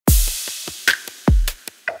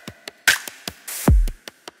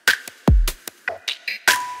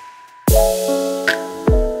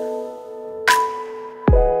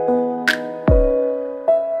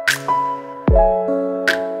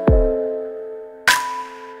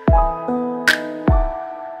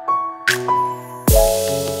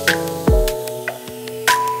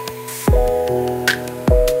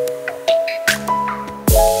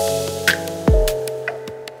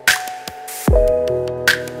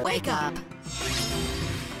wake up.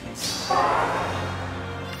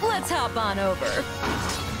 Let's hop on over.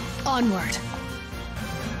 Onward.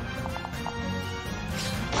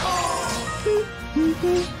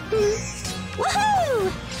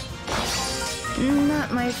 Woohoo!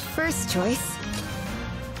 Not my first choice.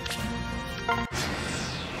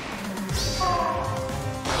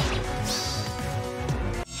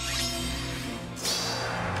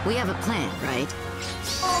 We have a plan, right?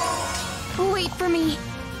 Wait for me.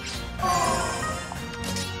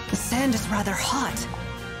 The sand is rather hot.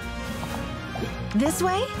 This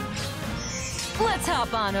way? Let's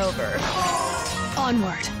hop on over.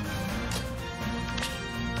 Onward.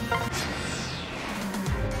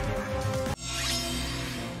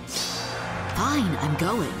 Fine, I'm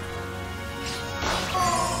going.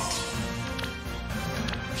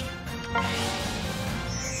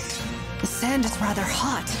 The sand is rather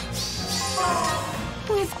hot.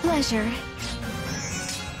 With pleasure.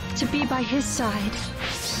 To be by his side.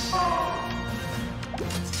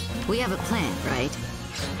 We have a plan, right?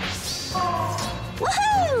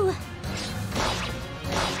 Woohoo!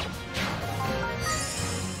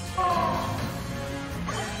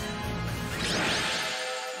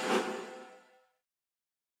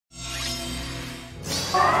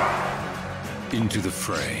 Into the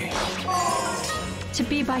fray. To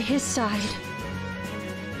be by his side.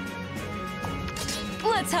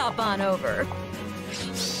 Let's hop on over.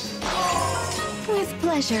 With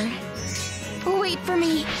pleasure. Wait for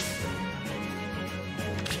me.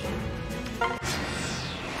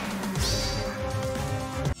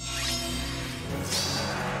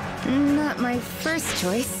 Not my first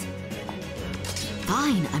choice.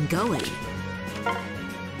 Fine, I'm going.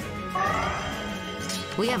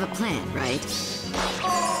 We have a plan, right?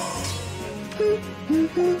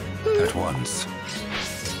 At once.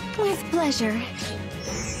 With pleasure.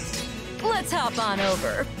 Let's hop on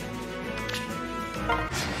over.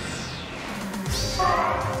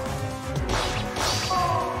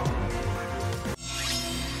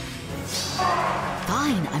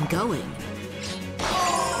 Fine, I'm going.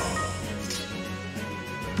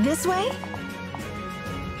 This way?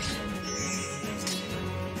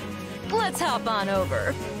 Let's hop on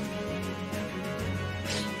over.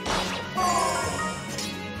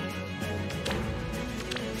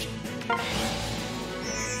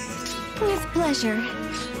 With pleasure.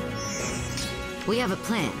 We have a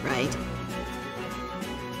plan, right?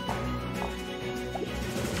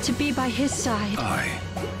 To be by his side. Aye.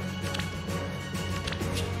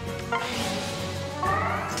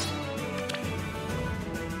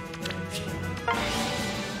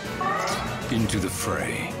 Into the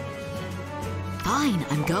fray. Fine,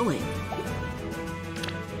 I'm going.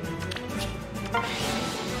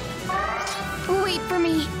 Wait for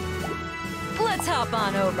me. Let's hop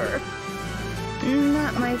on over.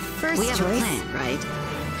 Not my first We have choice. a plan, right?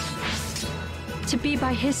 To be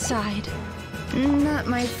by his side. Not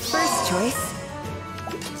my first choice.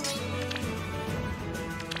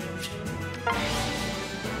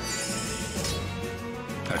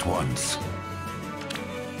 At once.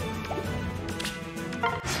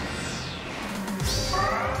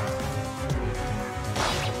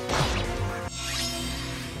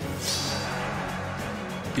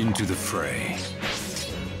 Into the fray.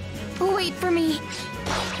 Wait for me.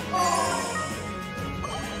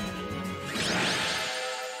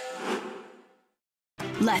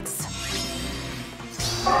 Let's.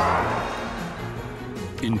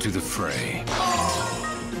 Into the fray.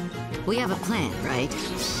 We have a plan, right?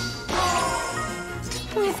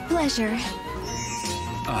 With pleasure.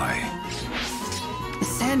 Aye. The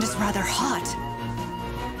sand is rather hot.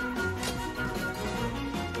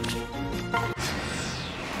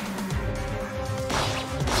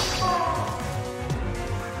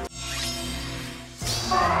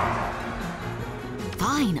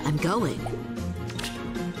 Fine, I'm going.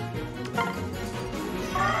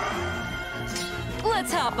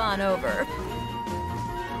 Let's hop on over.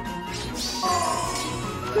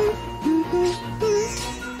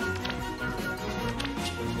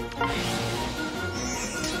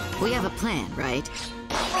 We have a plan, right?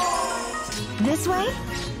 This way?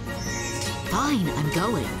 Fine, I'm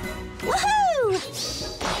going. Woohoo!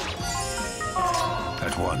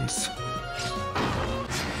 At once.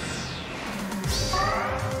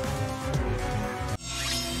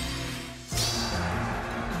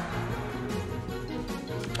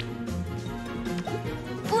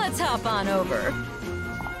 Let's hop on over.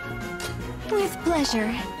 With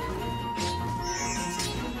pleasure.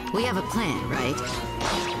 We have a plan, right?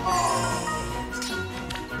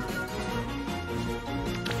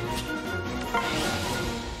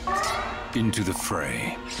 Into the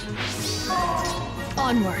fray.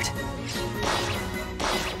 Onward.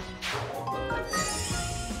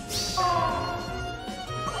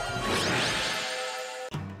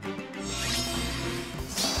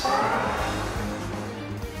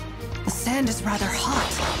 The sand is rather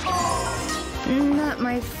hot. Not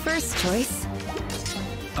my first choice.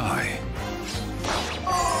 I.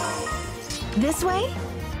 This way?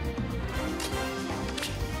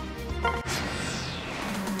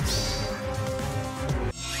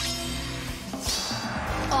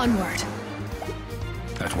 Onward.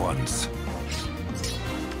 At once.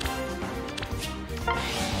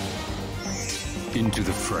 Into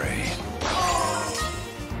the fray.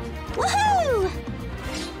 Woohoo!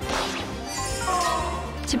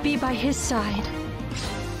 To be by his side.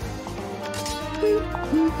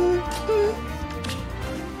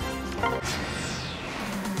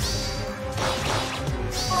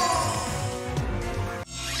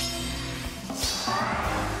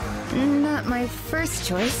 Not my first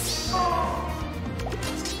choice.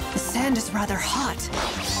 The sand is rather hot.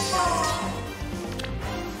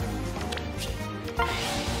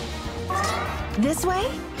 This way?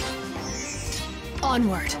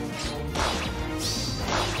 Onward.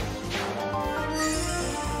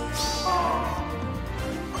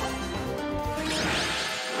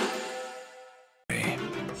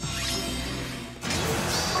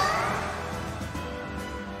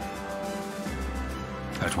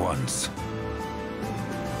 At once.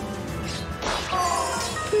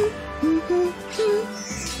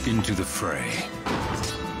 Into the fray.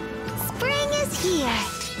 Spring is here.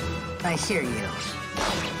 I hear you.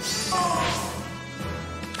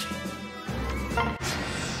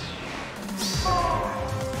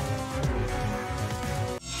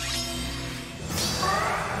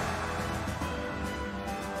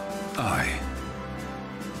 I.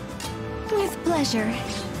 With pleasure.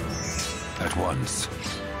 At once.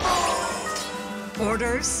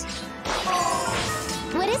 Orders?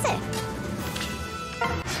 What is it?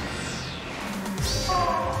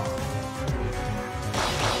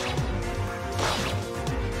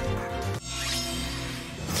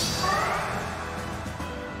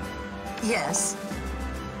 Yes.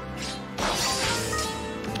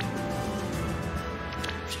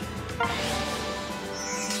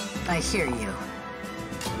 I hear you.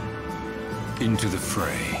 Into the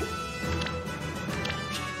fray.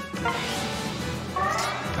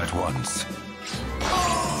 At once.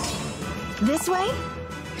 This way?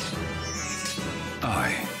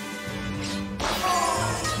 I.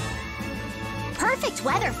 Perfect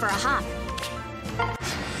weather for a hop.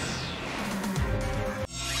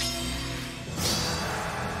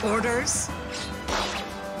 Orders?